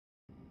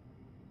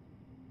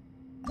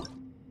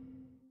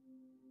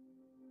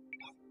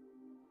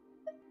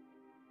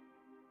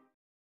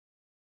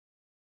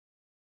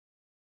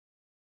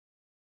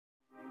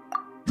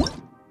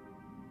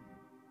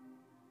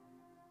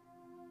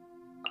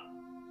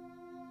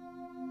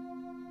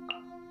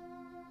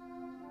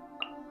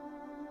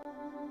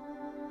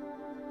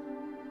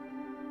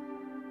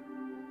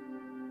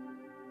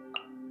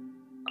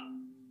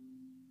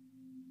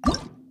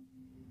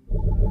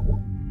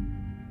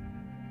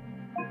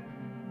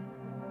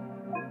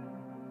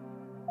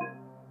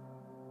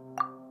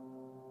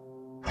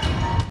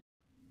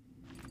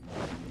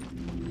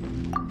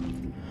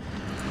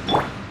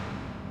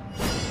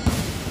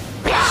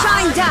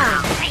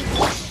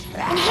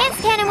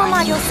animal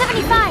module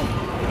 75.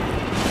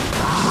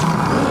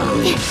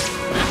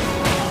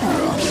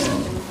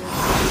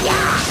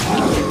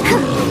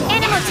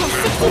 Animal test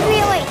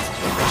 6308.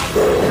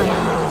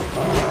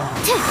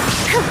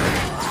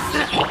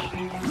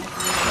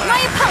 My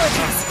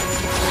apologies.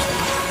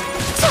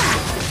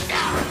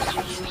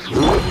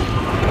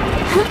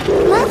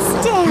 Let's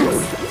dance.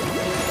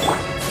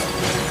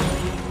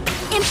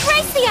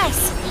 Embrace the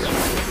ice.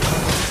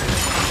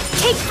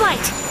 Take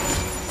flight.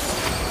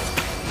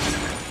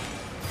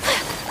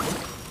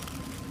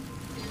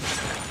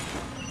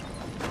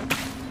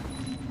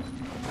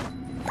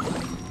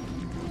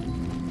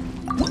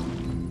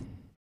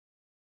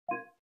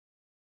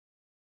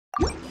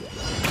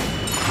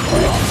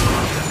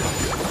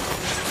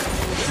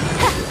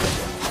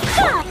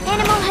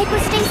 Animal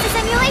hypostasis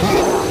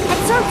emulation.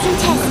 Absorption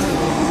test.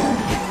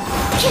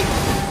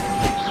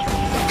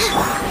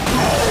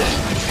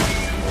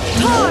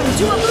 Torn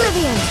to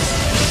oblivion.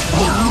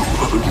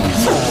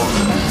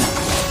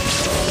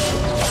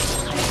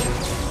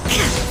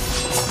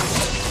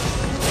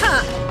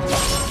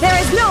 There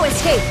is no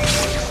escape.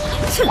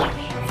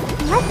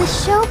 Let the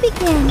show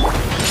begin.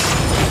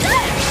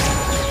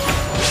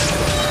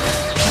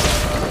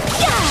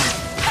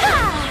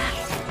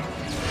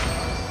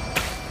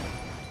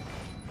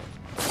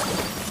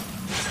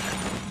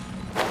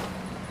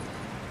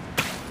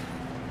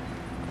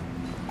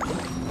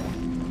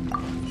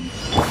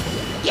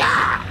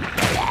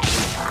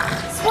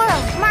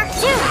 Swirl, Mark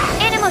 2,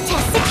 Animal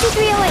Test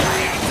 6308.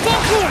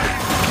 Stand clear.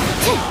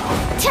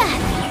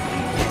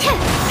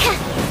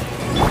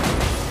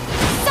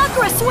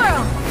 Sakura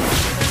Swirl.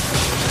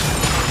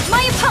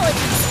 My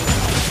apologies.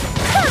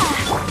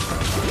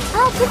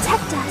 I'll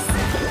protect us.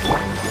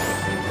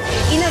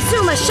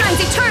 Inazuma shines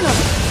eternal.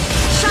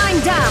 Shine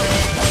down.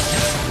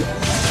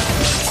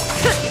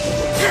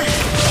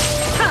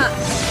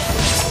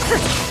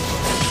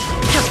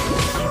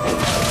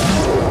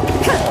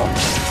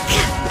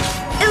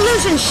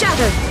 Illusion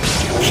shattered!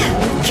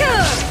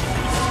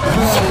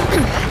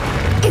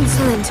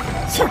 Insolent!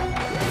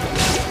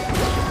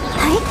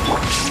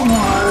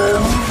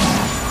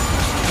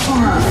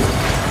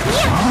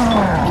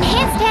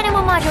 Enhanced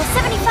Animal Module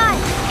 75!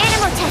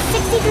 Animal Test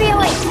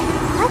 6308!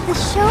 Let the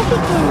show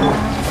begin!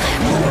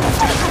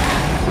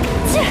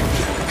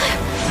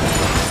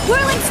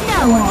 Whirling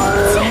Snow!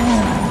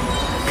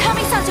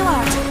 Kamisato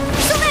Art!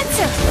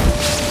 Sumetsu!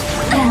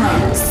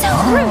 So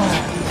rude!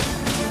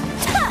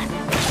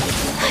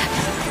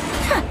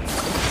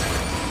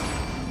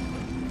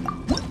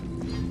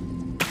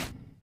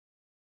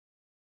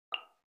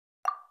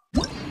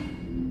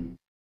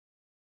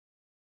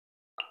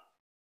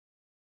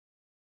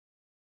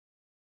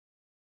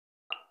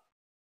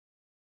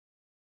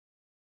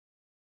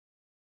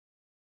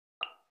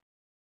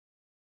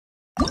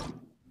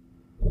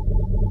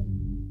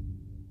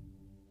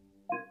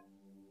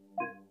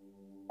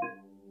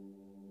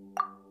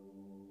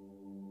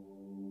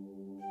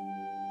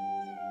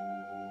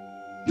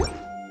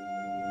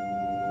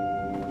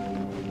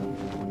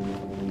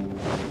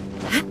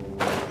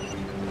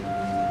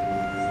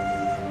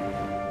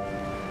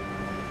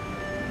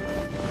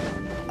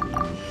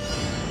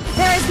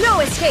 No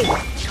escape!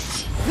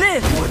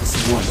 Live!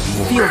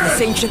 Feel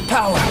this ancient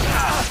power!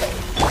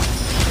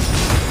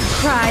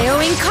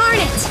 Cryo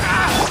incarnate!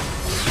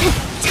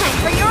 Time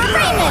for your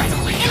arraignment!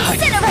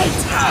 Incinerate!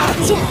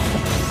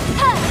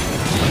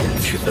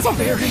 To the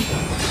fairy!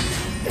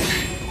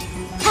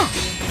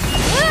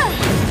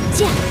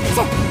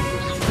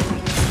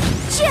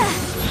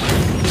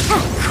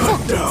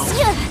 Cut down!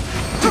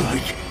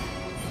 Like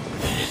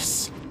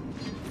this.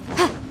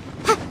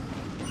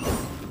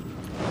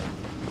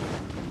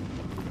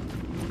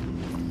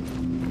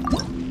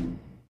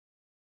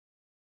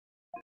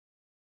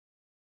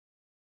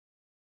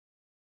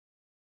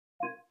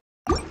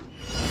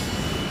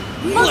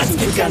 Let's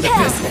get down to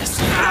business!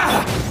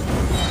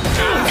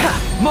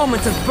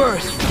 Moment of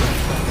birth!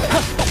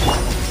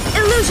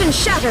 Illusion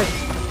shattered!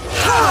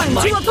 Torn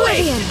to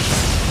oblivion!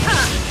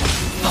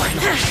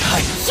 Finally,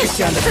 get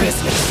down to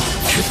business!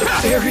 To the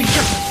fairy!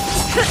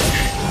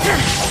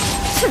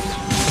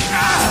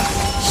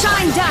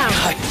 Shine down!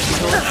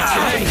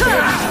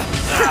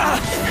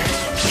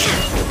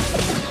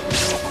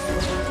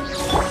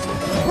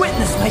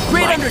 Witness my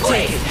great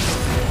undertaking!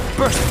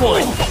 Burst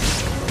forth!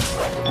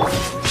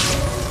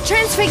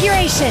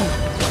 Transfiguration!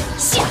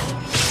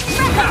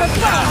 Breath of the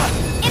throne!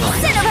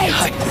 Incinerate!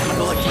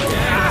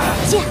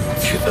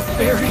 To the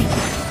fairy!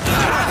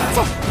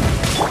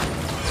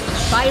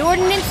 By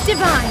ordinance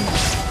divine!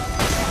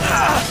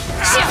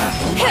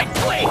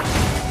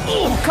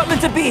 Coming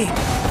to be!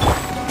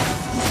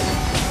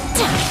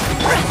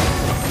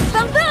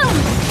 Boom boom!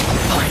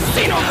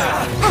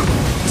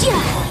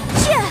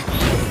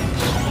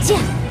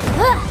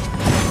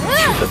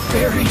 To the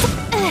fairy!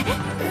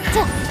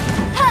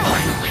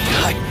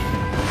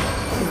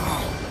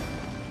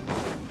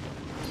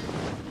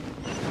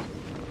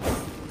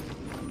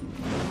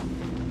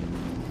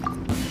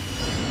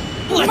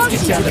 Let's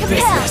get down to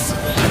business!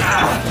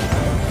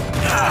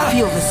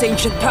 Feel this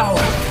ancient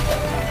power!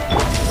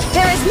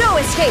 There is no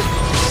escape!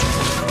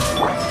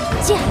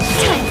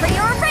 Time for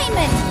your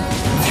arraignment!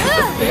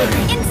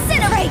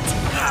 Incinerate!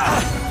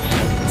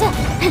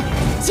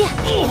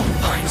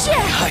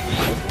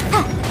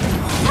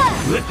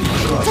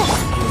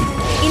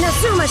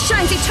 Inazuma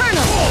shines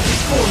eternal!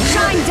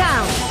 Shine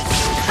down!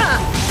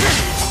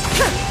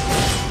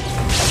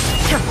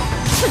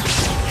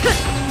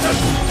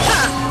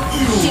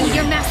 Do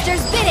your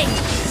master's bidding!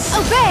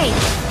 Obey!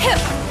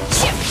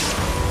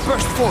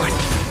 Burst forth!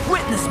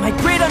 Witness my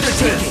great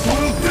undertaking!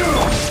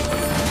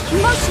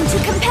 Motion to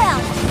compel!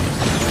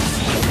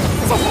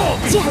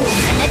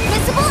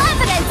 Inadmissible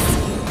evidence!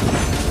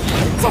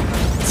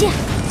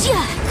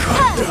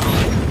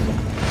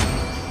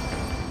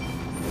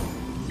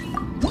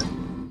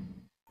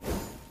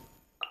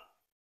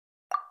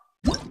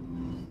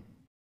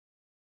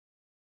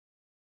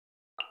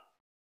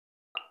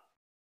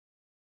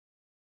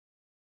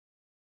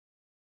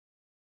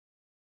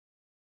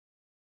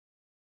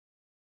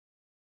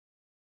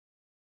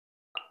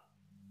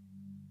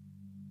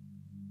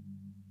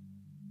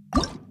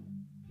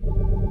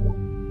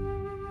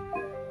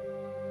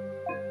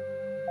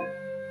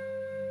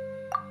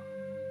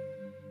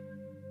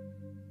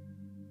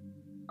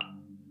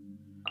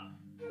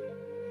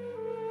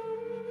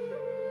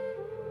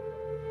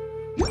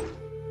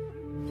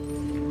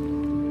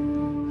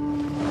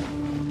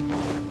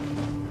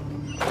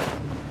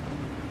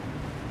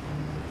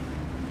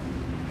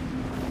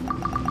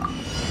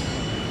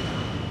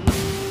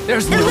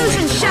 There's no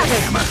Illusion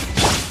shattered!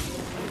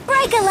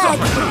 Break a leg!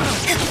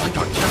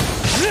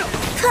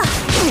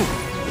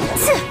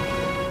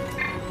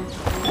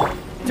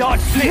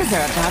 Things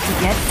are about to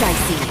get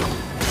dicey.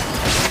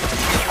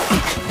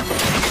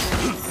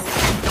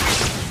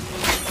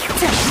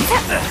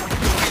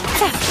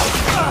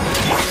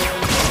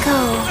 Go.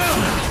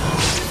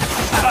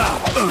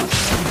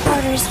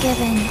 Orders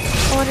given.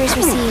 Orders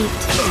received.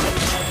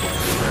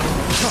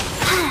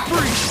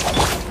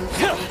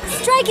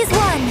 Strike is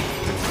one!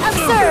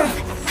 Observe!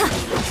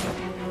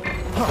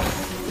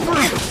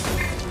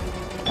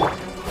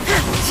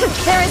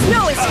 There is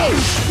no escape!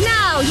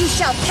 Now you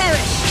shall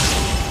perish!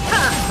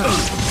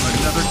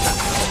 Another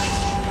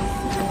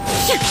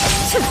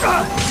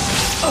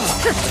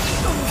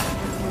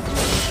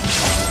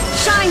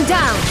Shine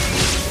down!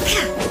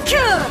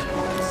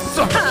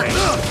 something!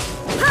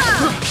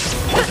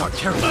 I got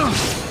careful!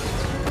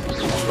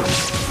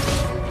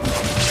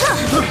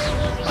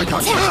 I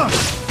got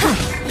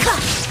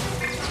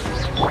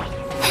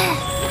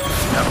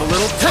have a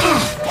little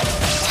time!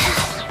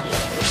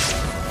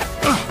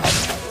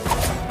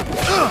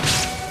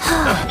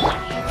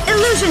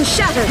 Illusion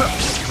shattered!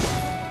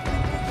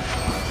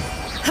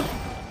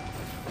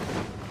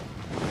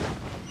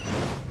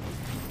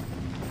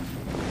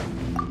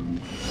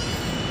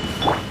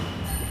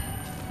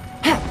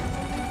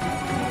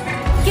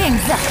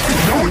 Game's up!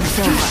 No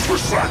excuse for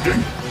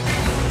slacking!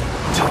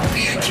 Don't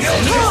be a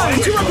killer! Torn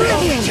to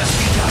oblivion!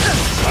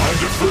 Time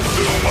to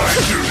fulfill my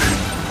duty!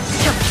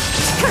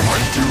 My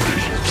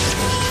duty!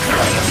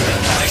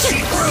 I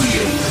see through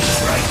you!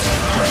 Right?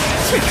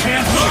 You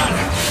can't run!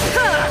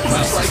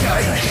 Looks like I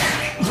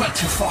went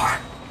too far.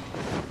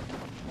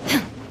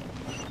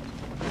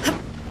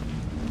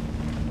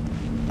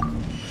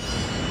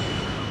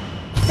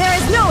 There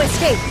is no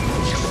escape!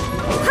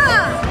 Ha!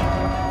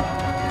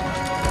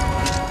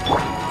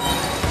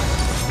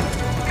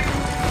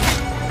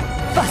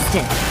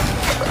 Busted!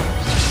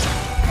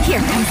 Here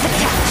comes the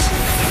catch!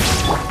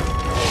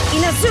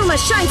 Inazuma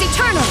shines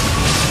eternal!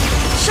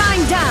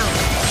 Shine down!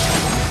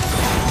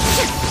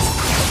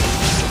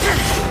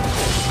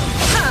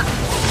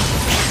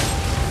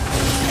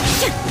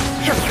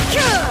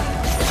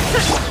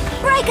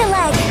 Break a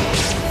leg!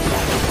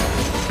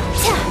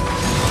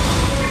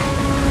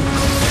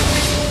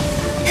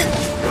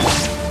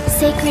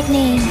 Sacred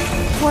name,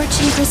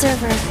 fortune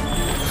preserver.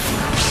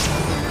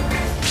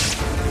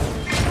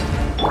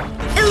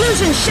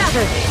 Illusion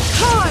shattered!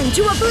 Torn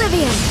to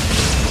oblivion!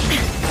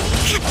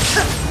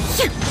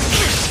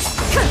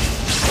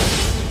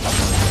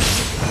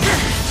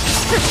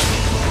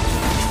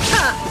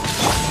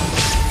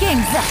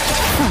 Game's up.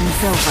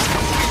 Fun's over.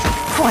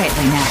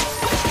 Quietly now.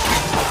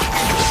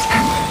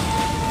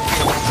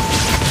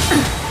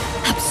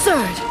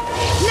 Absurd!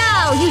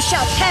 Now you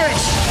shall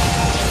perish!